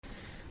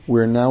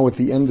We're now at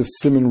the end of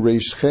Siman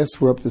Reish Ches.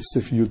 We're up to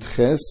Sif Yud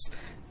Ches,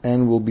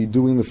 and we'll be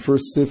doing the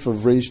first Sif of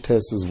Reish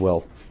Tes as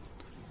well.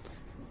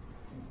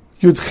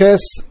 Yud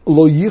Ches,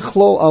 Lo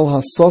yichlo al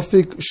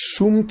hasofik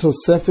shum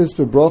tosefis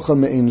bebracha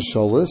me'ein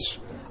sholish,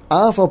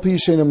 af al pi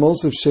sheina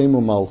mosef shem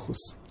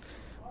u'malchus.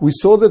 We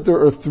saw that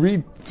there are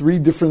three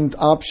different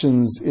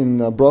options in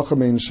bracha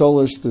me'ein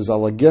sholish. There's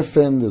ala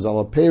gefen, there's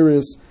ala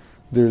peris,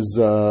 there's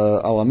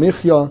ala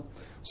michya.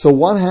 So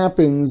what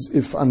happens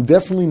if I'm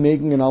definitely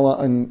making a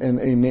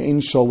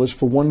me'ein sholish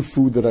for one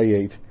food that I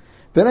ate?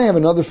 Then I have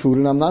another food,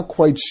 and I'm not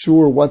quite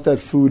sure what that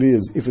food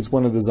is, if it's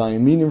one of the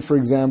zayaminim, for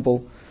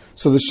example.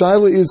 So the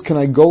shaila is, can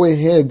I go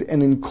ahead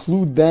and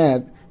include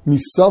that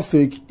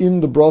misafik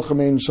in the bracha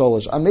me'ein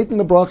sholish? I'm making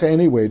the bracha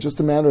anyway,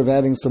 just a matter of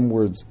adding some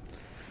words.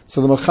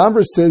 So the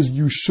Mechaber says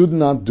you should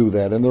not do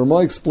that, and the Ramah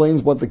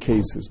explains what the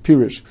case is.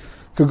 Pirish.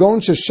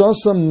 Kagon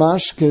sheshasa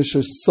mashke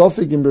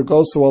shesafik in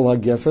bergoso al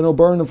hagefen or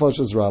bar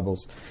nefashas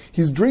rabos.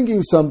 He's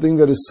drinking something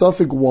that is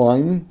safik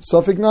wine,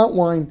 safik not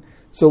wine.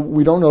 So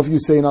we don't know if you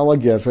say an al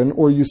hagefen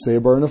or you say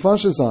bar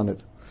nefashas on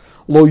it.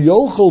 Lo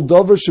yochel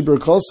davar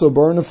sheberkoso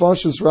bar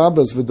nefashas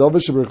rabos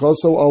v'davar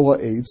sheberkoso al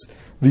ha'etz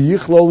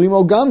v'yichlo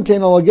limo gam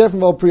kein al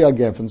hagefen v'al pri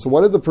hagefen. So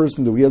what did the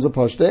person do? He has a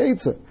pashta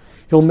eitzah.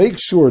 He'll make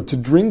sure to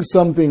drink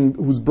something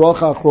whose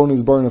bracha achron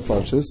is bar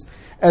nefashas,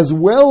 as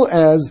well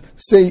as,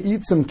 say,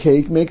 eat some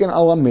cake, make an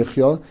ala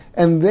michya,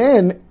 and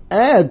then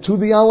add to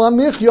the ala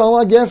michya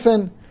ala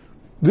gefen.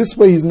 This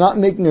way he's not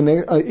making a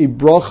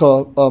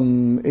bracha,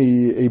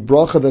 a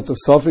bracha that's a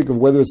suffix of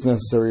whether it's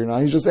necessary or not.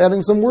 He's just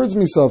adding some words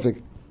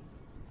misafik.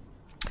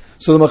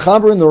 So the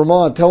Mechaber and the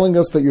Ramah are telling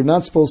us that you're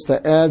not supposed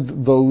to add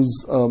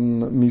those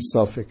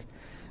misafik.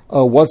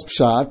 What's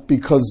pshat?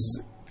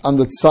 Because on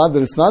the tzad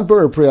that it's not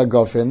bar priya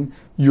gafen,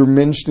 you're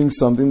mentioning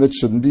something that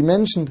shouldn't be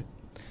mentioned.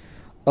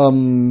 The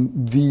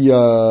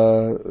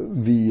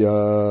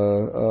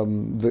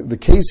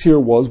case here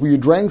was where you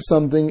drank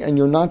something and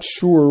you're not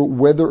sure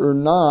whether or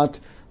not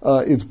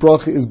its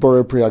bracha is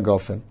bar priya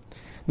gafen.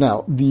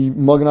 Now, the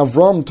Magen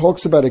Avram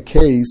talks about a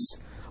case.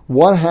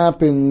 What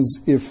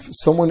happens if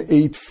someone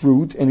ate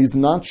fruit and he's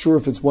not sure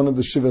if it's one of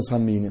the shivas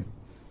haminim?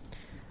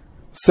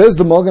 Says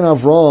the Magen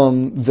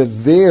Avram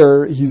that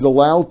there he's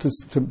allowed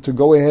to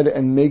go ahead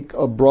and make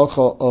a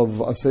bracha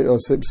of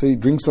say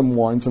drink some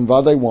wine, some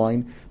vadai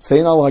wine, say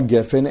an al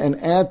hagefen, and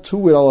add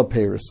to it al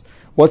haperis.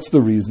 What's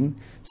the reason?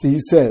 So he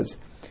says,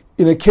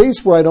 in a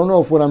case where I don't know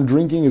if what I'm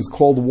drinking is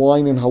called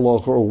wine in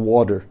halacha or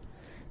water,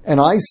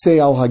 and I say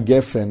al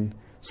hagefen,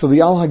 so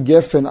the al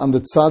hagefen on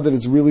the tzad that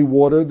it's really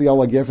water, the al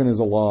hagefen is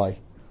a lie.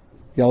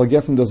 The al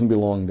hagefen doesn't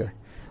belong there.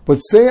 But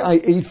say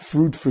I ate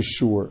fruit for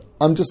sure.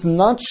 I'm just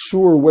not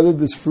sure whether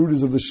this fruit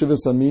is of the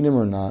shivas aminim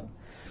or not.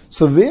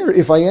 So there,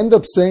 if I end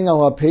up saying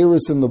al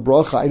haperis in the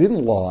bracha, I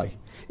didn't lie.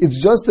 It's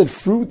just that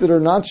fruit that are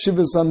not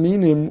shivas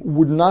aminim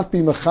would not be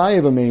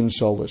mechayev a me'ein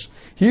sholish.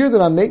 Here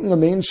that I'm making a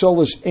me'ein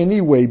sholish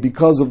anyway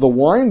because of the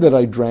wine that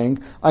I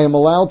drank, I am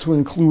allowed to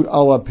include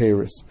al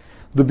haperis.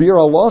 The Bir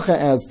Halacha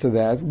adds to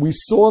that. We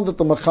saw that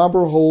the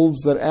Mechaber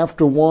holds that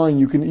after wine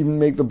you can even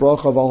make the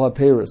bracha of al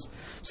haperis.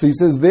 So he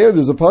says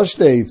there's a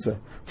pashta eitzah.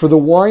 For the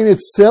wine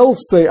itself,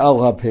 say al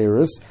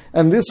haperis,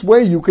 and this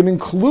way you can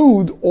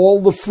include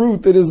all the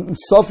fruit that is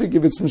suffix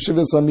if it's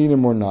mishivas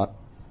aminim or not.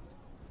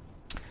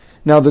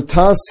 Now the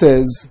Tas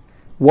says,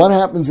 what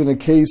happens in a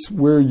case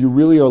where you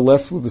really are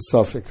left with a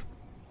suffix?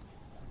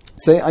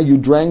 Say you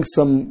drank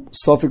some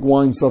suffix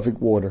wine, suffix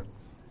water.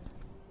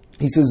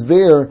 He says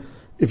there,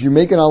 if you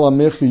make an ala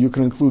michya, you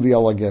can include the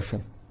ala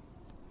gefen.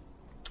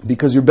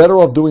 Because you're better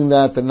off doing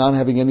that than not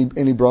having any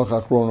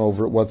bracha achron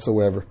over it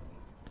whatsoever.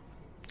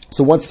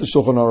 So what's the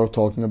Shulchan Aruch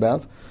talking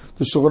about?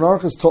 The Shulchan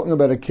Aruch is talking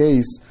about a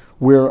case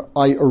where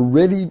I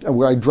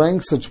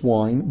drank such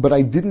wine, but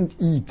I didn't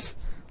eat.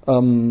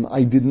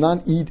 I did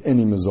not eat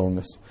any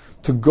mazonis.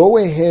 To go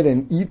ahead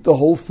and eat the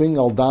whole thing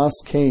al das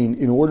kain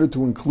in order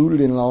to include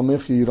it in an al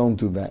michya, you don't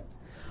do that.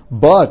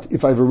 But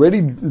if I've already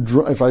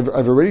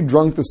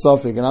drunk the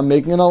suffix and I'm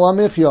making an al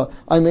michya,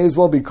 I may as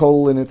well be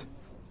kol in it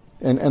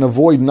and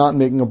avoid not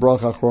making a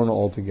bracha achrona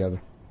altogether.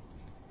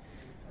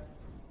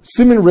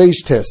 Siman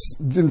Reish Tes,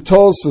 din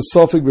tos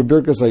v'sofik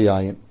bebirkas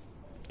hayayin.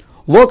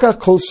 Lokach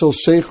kos shel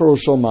shecher or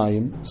shel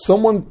mayim.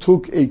 Someone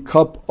took a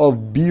cup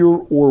of beer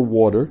or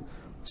water,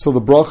 so the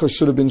bracha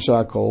should have been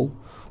shakol.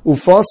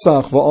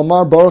 Ufasach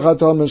v'amar baruch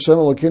atah Hashem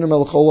Elokeinu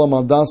melech haolam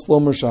adas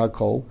lomer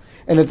shakol.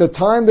 And at the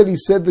time that he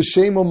said the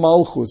Shem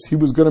Malchus, he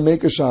was going to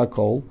make a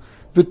shakol.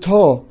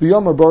 V'to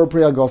v'yamar bar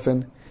pri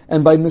hagofen.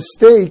 And by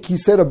mistake, he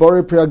said a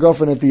bar pri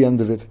hagofen at the end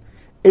of it.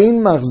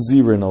 Ein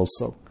machzirin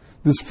also.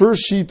 This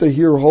first shita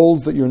here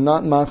holds that you're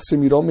not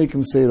machzim, you don't make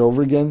him say it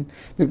over again.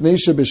 Even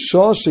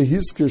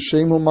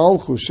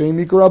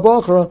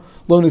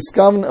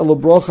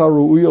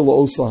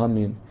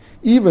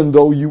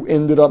though you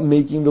ended up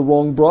making the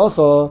wrong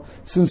bracha,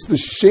 since the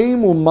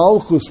shemu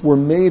malchus were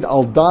made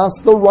al das,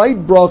 the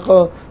right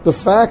bracha, the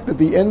fact that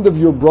the end of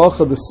your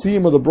bracha, the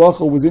siyum of the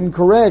bracha was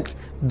incorrect,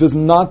 does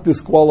not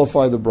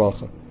disqualify the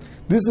bracha.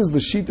 This is the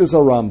shitas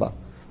haramba.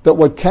 that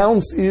what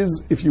counts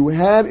is if you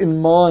had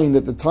in mind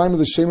at the time of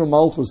the Shema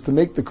Malchus to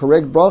make the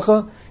correct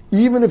bracha,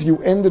 even if you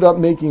ended up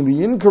making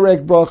the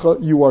incorrect bracha,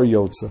 you are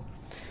Yotze.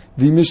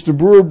 The Mishnah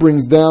Berurah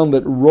brings down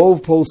that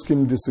Rov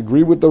Poskim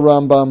disagree with the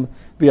Rambam.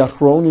 The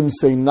Achronim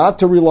say not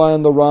to rely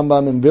on the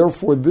Rambam, and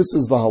therefore this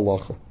is the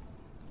halacha.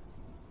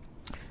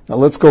 Now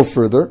let's go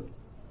further.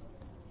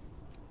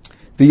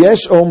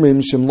 V'yesh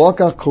omrim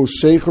shemlokach kol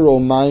shecher o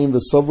mayim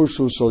v'savur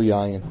shul shel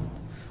yayin.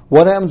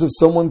 What happens if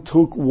someone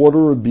took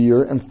water or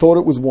beer and thought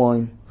it was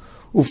wine?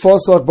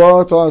 Ufasach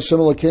barata Hashem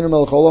Elokeinu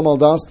melech olam al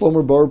das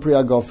lomer bar pri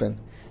agafen.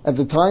 At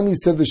the time he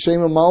said the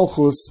Shema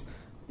Malchus,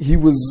 he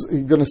was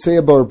going to say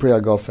a bar pri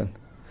agafen.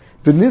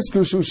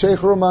 V'nisku shu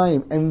shecher o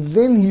mayim, and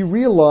then he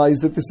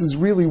realized that this is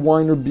really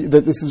wine or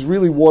that this is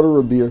really water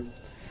or beer.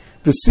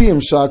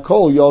 V'siyim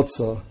shakol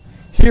yotza.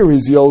 Here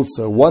is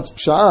yotza. What's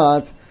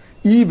pshat?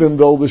 Even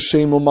though the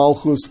Shema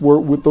Malchus were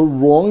with the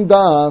wrong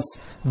das,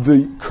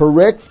 the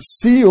correct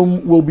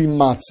siyum will be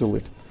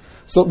matzilit.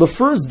 So the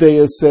first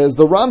daya says,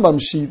 the Rambam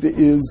Shita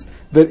is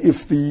that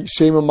if the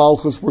Shema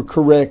Malchus were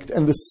correct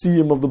and the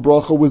siyum of the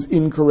bracha was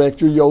incorrect,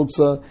 your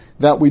yotza,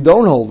 that we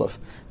don't hold of.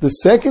 The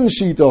second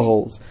Shita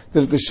holds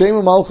that if the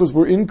Shema Malchus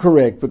were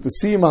incorrect, but the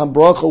siyum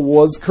ha-bracha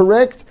was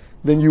correct,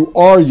 then you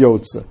are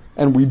yotza,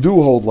 and we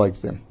do hold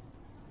like them.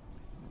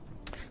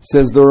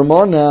 Says the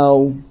Ramah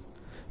now,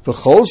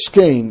 V'chol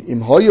shkein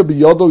im hoya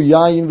b'yodo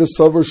yayin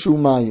v'sover shu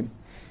mayim.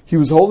 He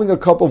was holding a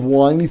cup of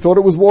wine, he thought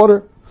it was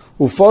water.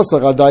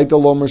 Ufasach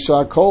adaita lomer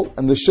shakol,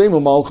 and the Shema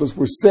Malchus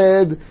were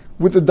said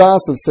with the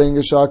das of saying a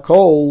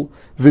shakol,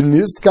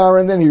 v'nizkar,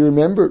 and then he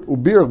remembered,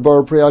 ubirach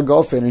bar pri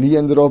agafen, and he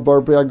ended off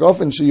bar pri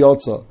agafen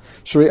sheyotza.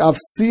 Shrei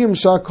afsiyim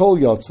shakol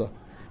yotza.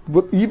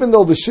 But even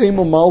though the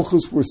Shema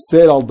Malchus were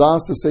said al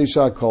das to say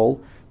shakol,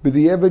 but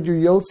the eved your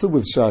yotza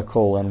with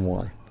shakol and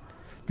wine.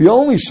 The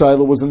only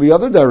shaila was in the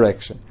other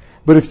direction.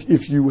 But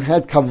if you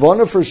had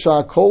kavana for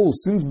shakol,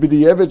 since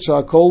b'di'evet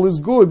shakol is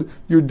good,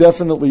 you're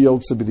definitely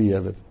yotze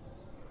b'di'evet.